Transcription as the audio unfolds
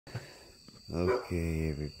Okay,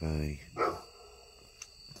 everybody.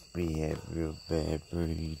 We have real bad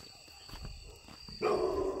rain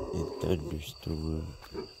and thunderstorm.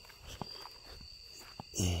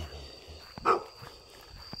 And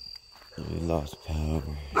we lost power.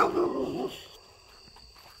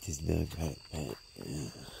 Just now got it back.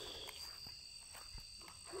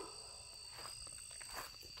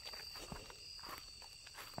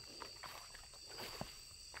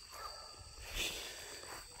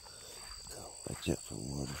 Watch out for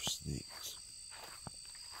water snakes.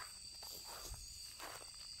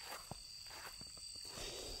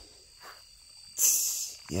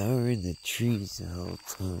 Y'all were in the trees the whole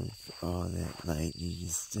time for all that lightning and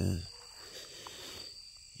stuff.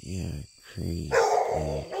 Yeah, crazy.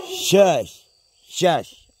 Yeah. Shush!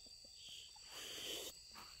 Shush!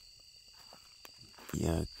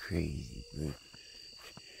 Y'all crazy, bro.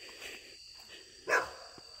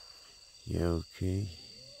 You okay?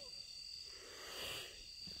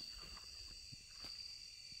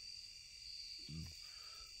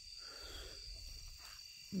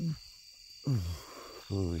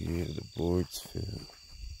 Oh yeah, the boards fell.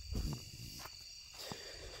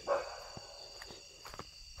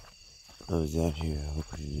 I was out here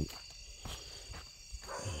opening it.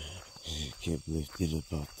 It kept lifting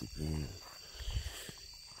up off the ground.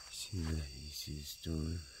 See that? You see the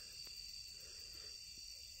storm?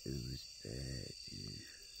 It was bad, dude.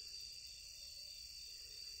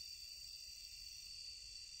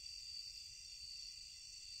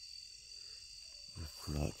 The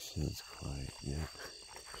flock sounds quiet now.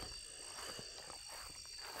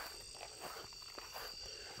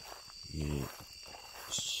 Yeah,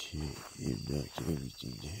 shit, it knocked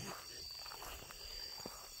everything down.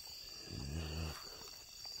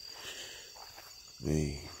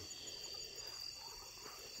 Man.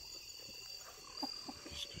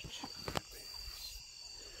 Just go check my bags.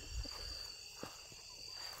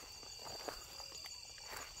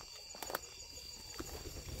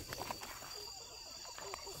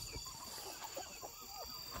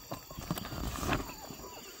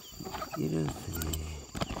 Get up there.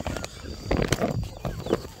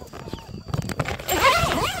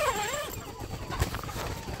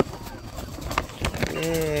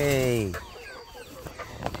 Hey!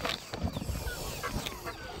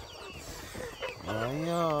 Why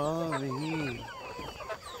y'all over here?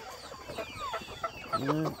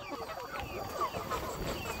 Look.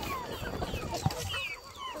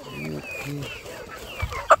 Okay.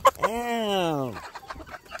 Ow!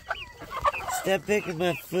 Stop picking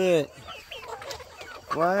my foot.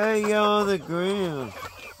 Why are y'all on the ground?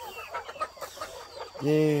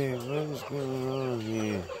 There, what is going on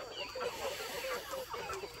here?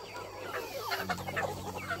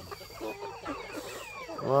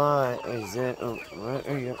 Why is that? Why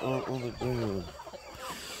are you on the ground?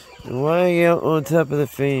 And why are you on top of the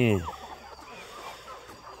fan?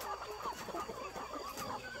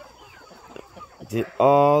 Did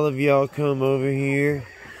all of y'all come over here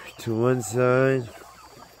to one side?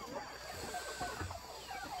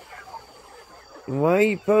 And why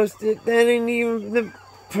you posted? That ain't even the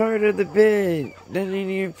part of the bed. That ain't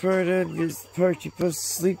even part of this part you're supposed to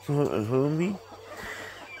sleep on, homie.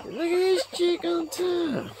 Look at this chick on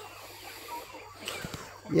top.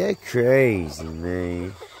 Yeah, crazy,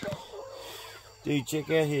 man. Dude, check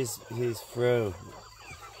out his fro.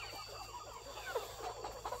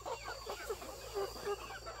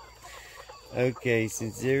 Okay,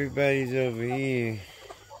 since everybody's over here.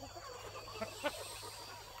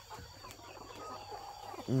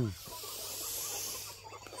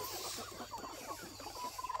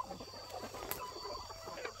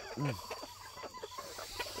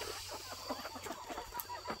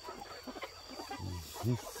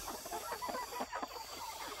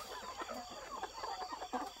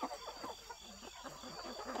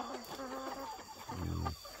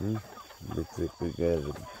 Looks like we got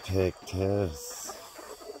a packed house.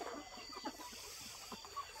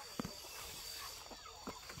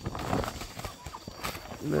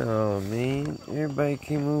 No, man. Everybody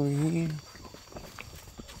came over here.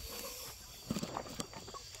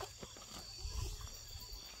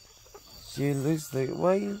 She looks like,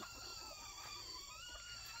 why you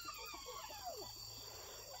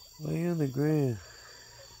on the ground?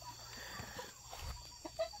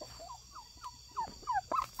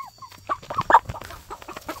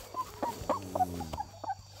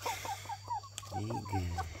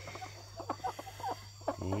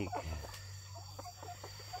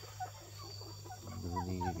 Don't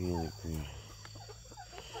need to be on the ground.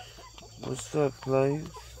 What's up, players?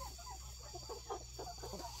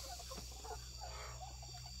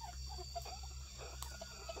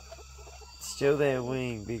 Show that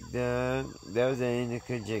wing, big dog. That was an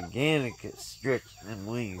indica gigantica stretching them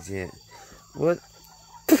wings yet. What?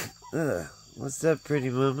 What's up,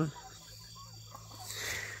 pretty mama?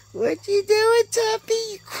 What you doing,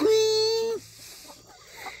 Tuppy, queen?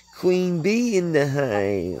 Queen bee in the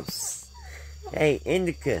house. Hey,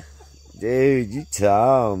 Indica. Dude, you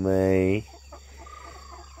tall, man.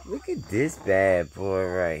 Look at this bad boy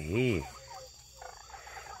right here.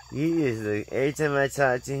 He is like, every time I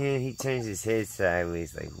talk to him, he turns his head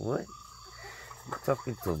sideways. Like, what? You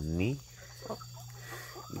talking to me?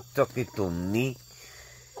 You talking to me?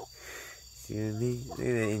 See what I mean? Look at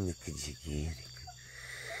that Indica gigantic.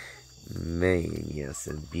 Man, y'all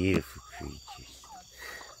some beautiful creatures.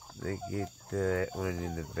 Look at that one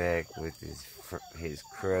in the back with his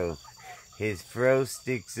crow. His fro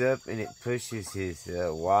sticks up and it pushes his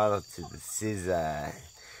waddle to the scissor.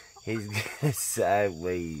 He's got a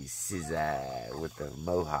sideways scissor with a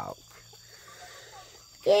mohawk.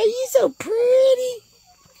 Girl, you so pretty.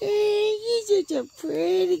 Girl, you such a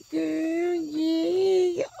pretty girl.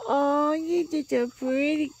 Yeah. Oh, you such a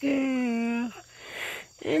pretty girl.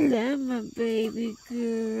 I love my baby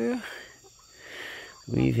girl.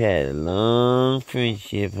 We've had a long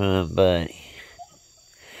friendship, huh, buddy?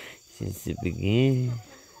 Since the beginning.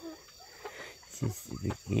 Since the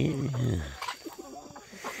beginning, huh?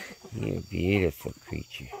 You're a beautiful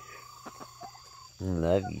creature. I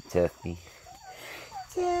love you, Tuffy.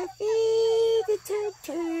 Tuffy the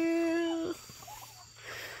turtle.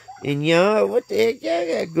 And y'all, what the heck y'all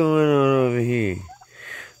got going on over here?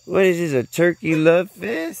 What is this, a turkey love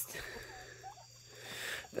fest?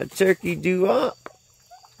 A turkey do-up?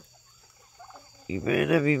 You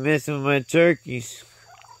better not be messing with my turkeys.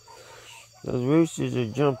 Those roosters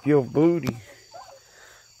will jump your booty.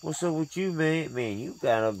 What's up with you, man? Man, you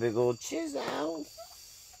got a big old chisel.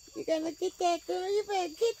 You gotta get that, girl. You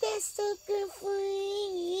better get that stuff,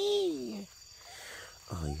 girlfriend.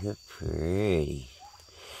 Oh, you're pretty.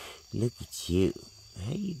 Look at you.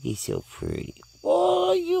 How you get so pretty?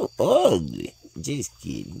 Oh, you ugly. Just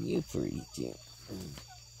kidding. You're pretty, too.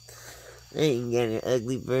 I ain't got an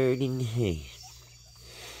ugly bird in the house.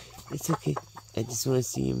 It's okay. I just want to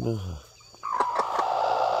see your mohawk.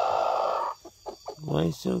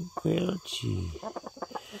 Why so grouchy?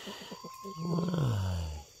 Why?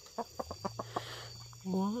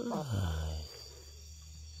 Why?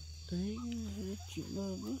 I ain't gonna hurt you,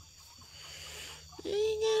 mama. I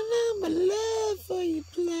ain't got nothing but love for you,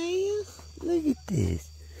 player. Look at this.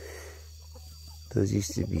 Those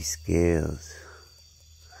used to be scales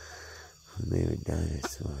when they were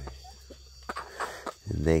dinosaurs.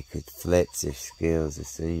 And they could flex their scales the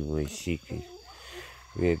same way she could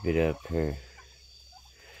rip it up her.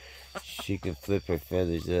 She could flip her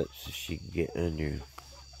feathers up so she could get under them.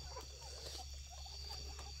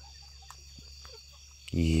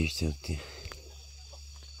 You hear something?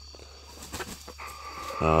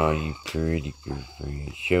 Oh, you pretty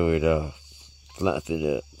girlfriend. Show it off. Fluff it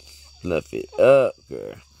up. Fluff it up,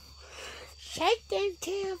 girl. Shake them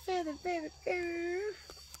tail feather, baby girl.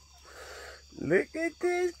 Look at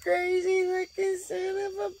this crazy looking son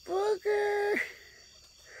of a booger.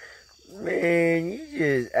 Man, you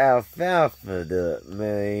just alfalfa'd up,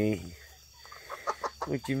 man.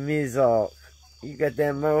 With your mizhawk. You got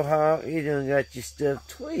that mohawk, you done got your stuff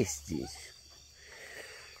twisted.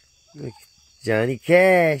 Look, Johnny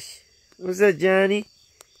Cash. What's up, Johnny?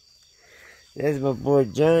 That's my boy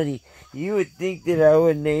Johnny. You would think that I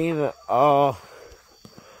would name it all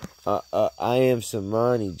I Am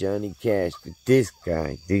Samani Johnny Cash, but this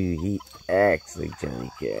guy, dude, he acts like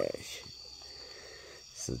Johnny Cash.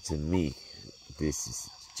 So to me, this is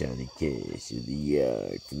Johnny Cash of the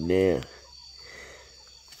yard for now.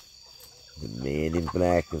 The man in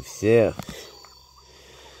black himself.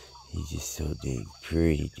 He's just so dang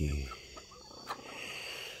pretty, dude.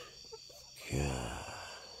 God.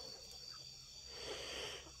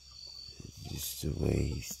 Just the way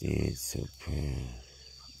he stands so proud.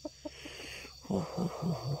 Look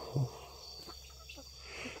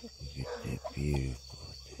at that beautiful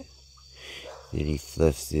thing. Then he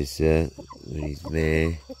fluffs this up when he's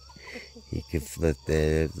mad. He can fluff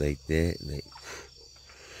that up like that.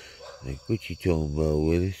 Like what you talking about,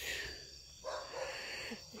 Willis?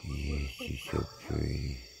 Yeah, she's so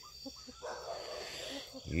pretty.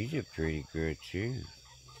 You're a pretty girl, too.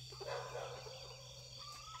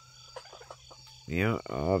 You're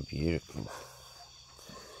all beautiful.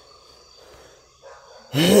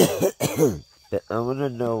 But I want to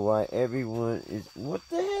know why everyone is... What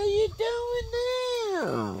the hell you doing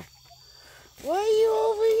now? Why are you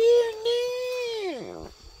over here now?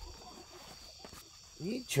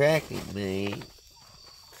 You tracking me.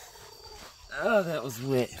 Oh, that was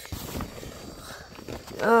wet.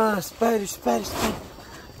 Oh, spider, spider, spider.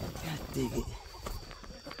 God dig it.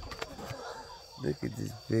 Look at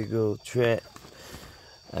this big old trap.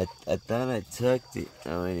 I thought I tucked it.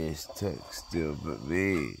 Oh, it is tucked still, but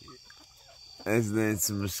man, let's let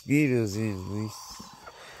some mosquitoes in at least.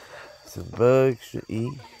 Some bugs to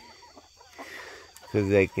eat. Because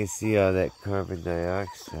they can see all that carbon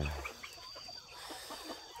dioxide.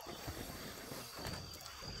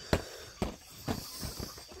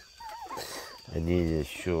 I need to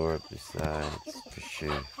shore up the sides for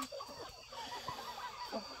sure.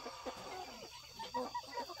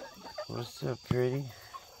 What's up, pretty?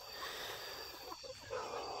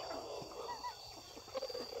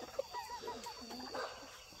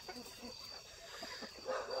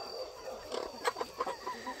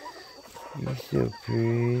 You're so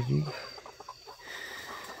pretty.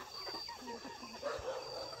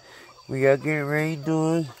 We got getting rained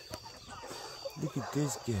on. Look at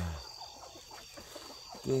this guy.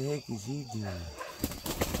 What the heck is he doing?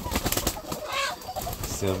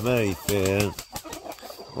 Somebody fell.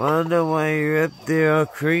 Well, I don't know why you're up there all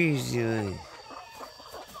crazy. Like.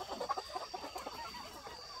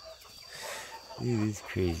 Look at this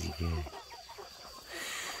crazy guy.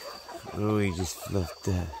 Oh, he just fluffed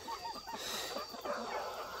up.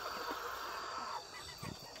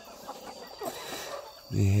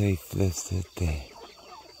 Look how he fluffs that thing.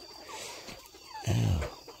 Ow.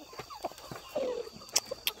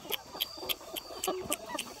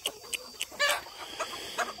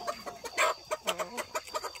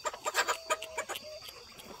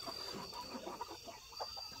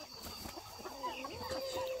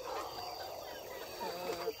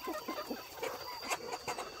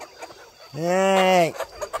 Hey!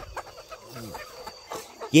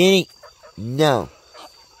 Guinea! No!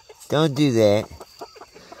 Don't do that.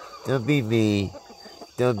 Don't be mean.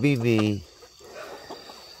 Don't be mean.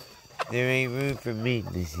 There ain't room for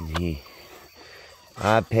meanness in here.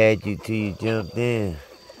 I'll pat you till you jump down.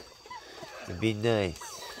 To be nice.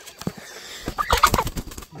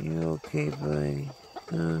 You okay, buddy?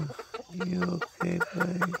 Huh? You okay,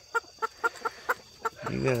 buddy?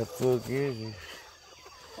 You got a full gizzard.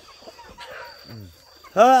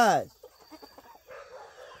 Hi!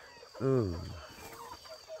 Ooh.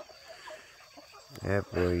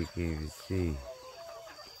 That boy you can't even see.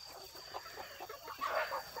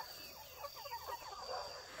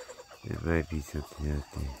 There might be something out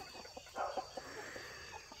there.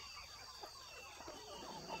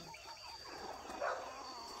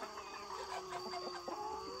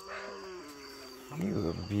 You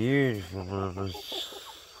were beautiful, mama. Look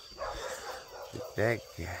at that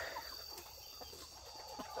guy.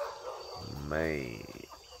 Man,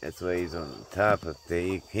 that's why he's on the top up there.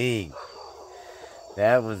 You king.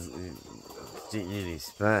 That one's sitting in his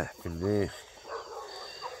spot from there.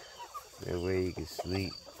 That way he can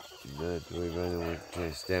sleep. Not the way running one trying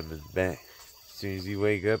to stab his back. As soon as he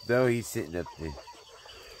wake up though, he's sitting up there.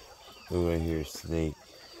 Oh, I hear a snake.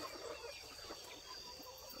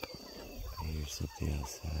 I hear something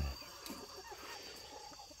outside.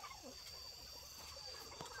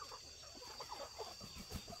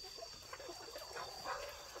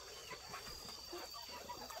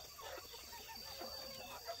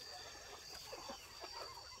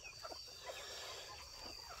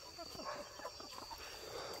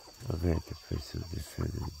 I'm going to have to put something in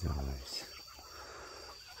front of the doors.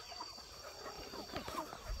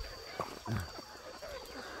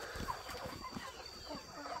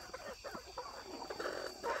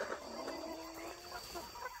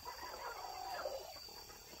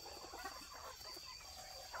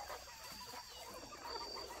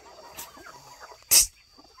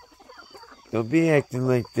 Don't be acting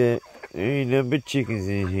like that. There ain't nothing but chickens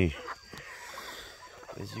in here.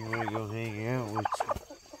 Unless you want to go hang out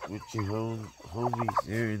with your homies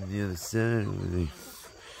there on the other side over there.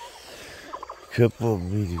 Couple of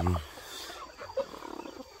them.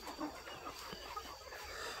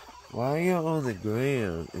 Why are you on the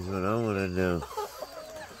ground is what I want to know.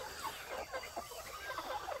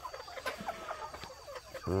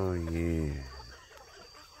 Oh yeah.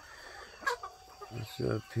 What's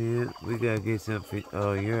up, Pimp? We gotta get something.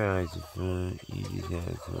 Oh, your eyes are fine. You just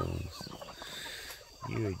have closed.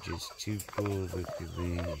 You are just too cool looking,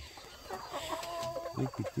 man.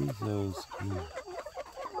 Look at this old school.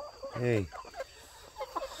 Hey.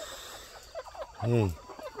 Hey.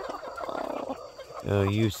 Oh,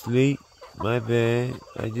 you asleep? My bad.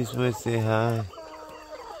 I just want to say hi.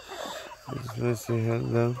 I just want to say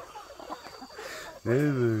hello.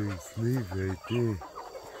 Everybody sleep right there.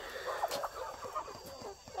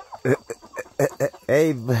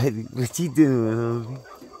 Hey, buddy, what you doing, homie?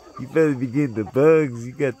 You better be getting the bugs.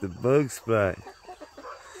 You got the bug spot.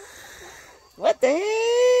 What the hell?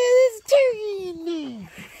 There's a turkey in there.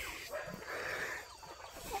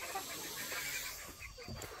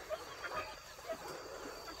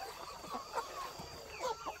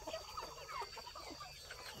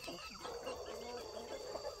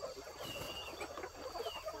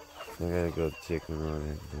 I gotta go check him on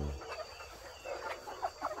that door.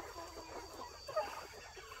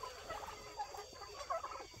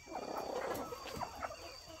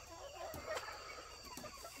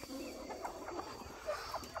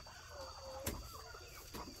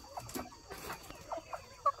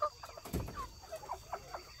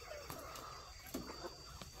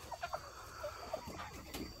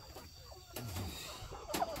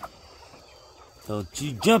 Don't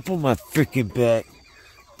you jump on my freaking back.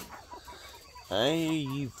 I hear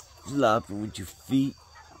you flopping with your feet.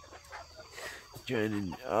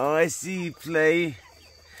 Trying to, oh, I see you play.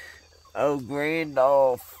 Oh,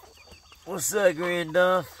 Grandolph. What's up,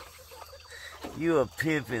 Grandolph? You a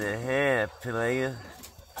pimp and a half, player.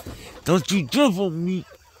 Don't you jump on me.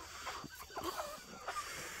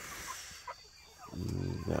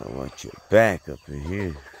 You gotta watch your back up in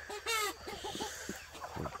here.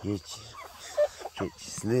 I'll get you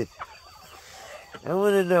slipped. I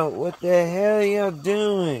want to know, what the hell are y'all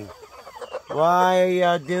doing? Why are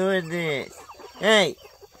y'all doing this? Hey!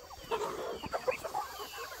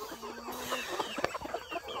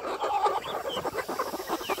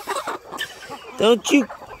 Don't you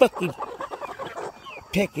fucking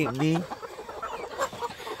peck at me.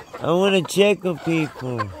 I want to check on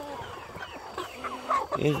people.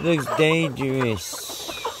 It looks dangerous.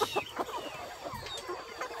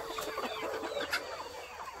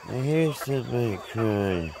 I hear somebody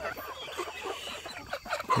crying.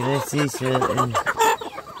 Can I see something?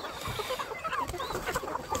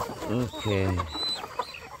 Okay.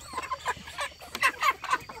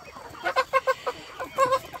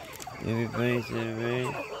 Everybody's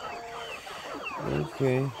alright?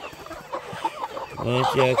 Okay. Why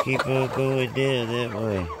don't y'all keep on going down that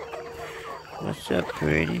way? What's up,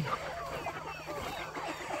 pretty?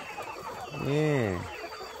 Yeah.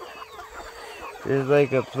 There's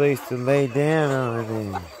like a place to lay down over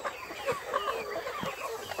there.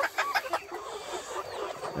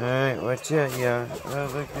 Alright, watch out, y'all.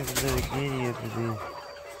 Oh, look, there's another guinea up there.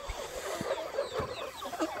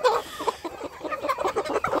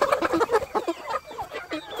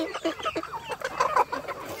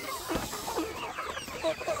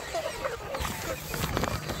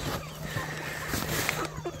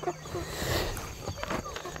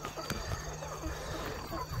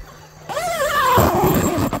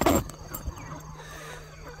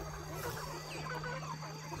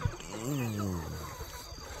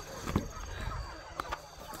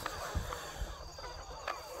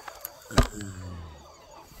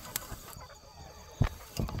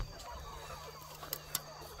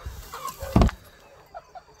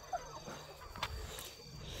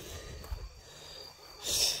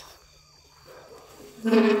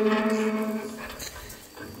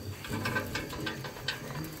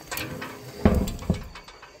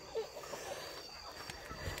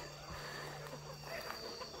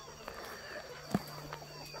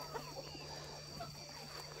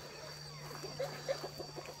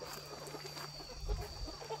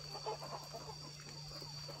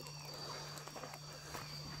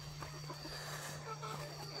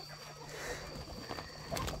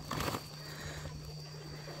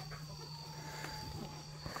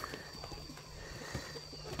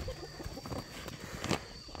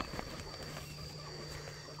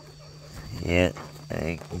 Yeah,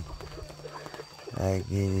 I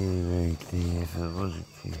get it right there if I wanted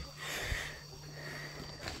to.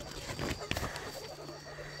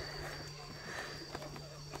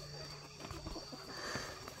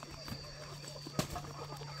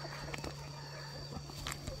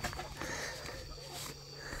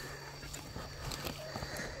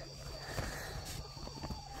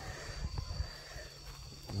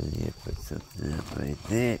 Yeah, put something up right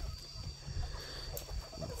there.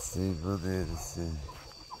 Let's see what it is.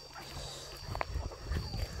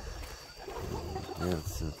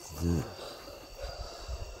 That's something up.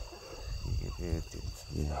 You can have it.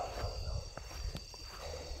 Yeah.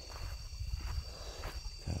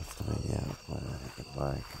 Gotta find out what I can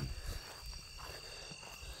buy.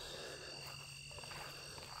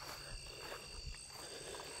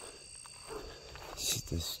 Shit,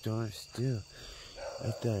 the storm still.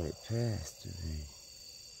 I thought it passed already.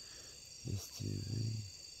 It's too late.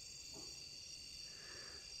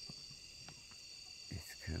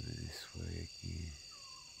 It's coming this way again.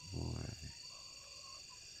 More of it.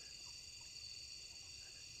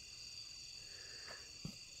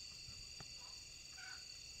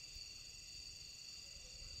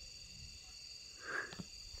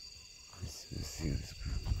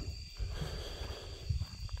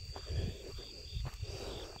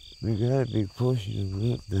 We got a big portion of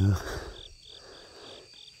them up though.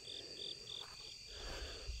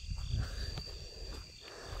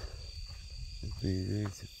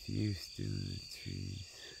 There's a few still in the trees.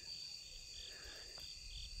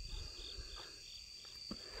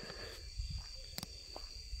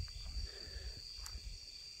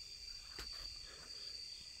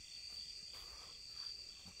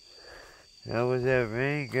 How was that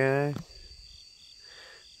rain, guys?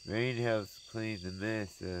 Rain helps clean the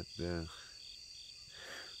mess up, though.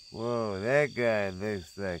 Whoa, that guy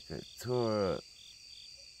looks like a tore up.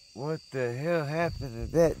 What the hell happened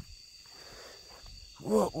to that?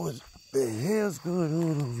 What the hell's going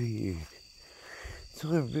on over here?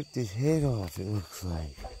 Someone ripped his head off, it looks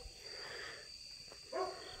like.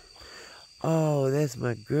 Oh, that's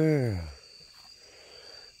my girl.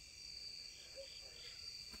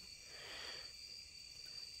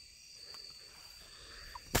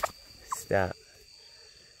 Stop.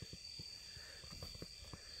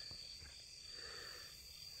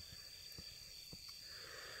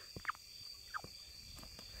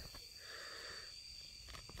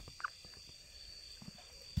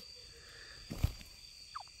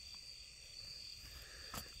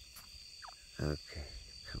 Okay,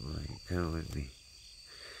 come on, you come with me.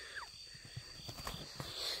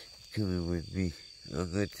 Coming with me.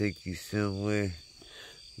 I'm gonna take you somewhere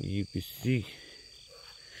where you can see.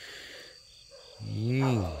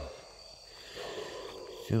 Yeah.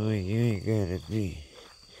 Somewhere you ain't gotta be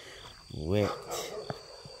wet.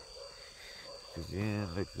 Cause you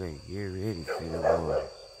don't look like you're ready for the water.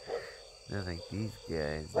 Not like these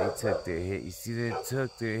guys. They tuck their head. You see them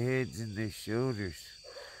tuck their heads in their shoulders.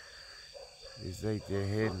 It's like they're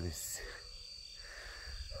headless.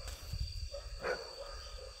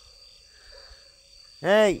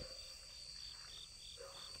 Hey!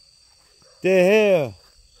 The hell?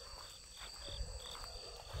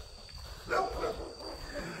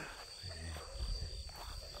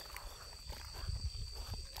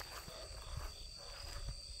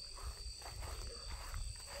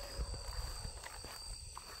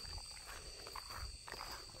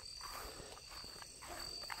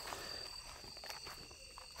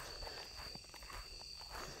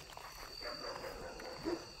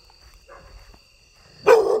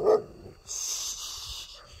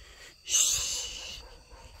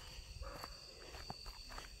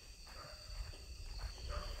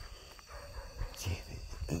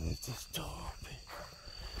 This door open.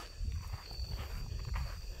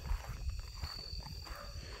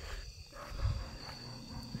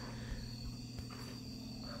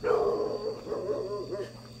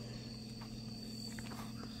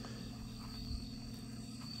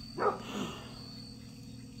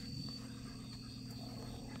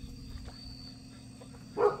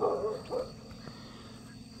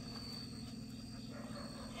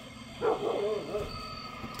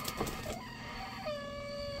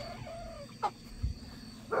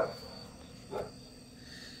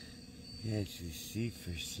 Actually see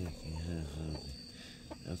for a second, huh?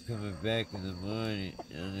 I'm coming back in the morning.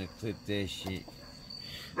 I'm gonna clip that shit.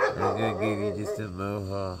 I'm gonna give you just a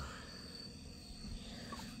mohawk.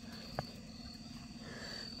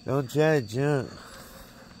 Don't try to jump.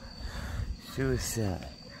 Suicide.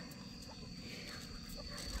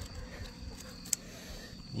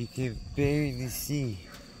 You can barely see.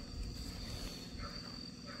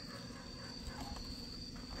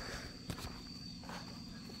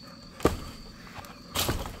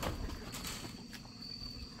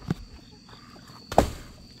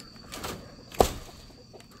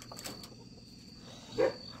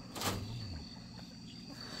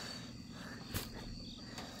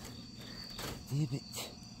 Damn it.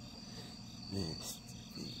 Next.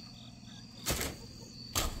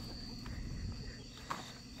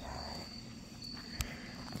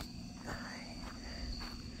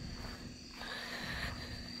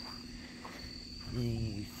 Yeah,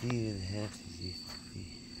 you can see where the houses used to be.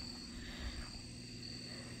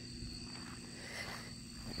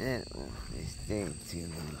 That one is staying too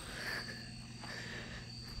long.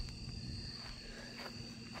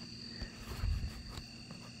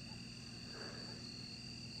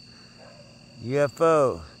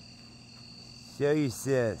 UFO, show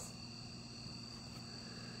yourself.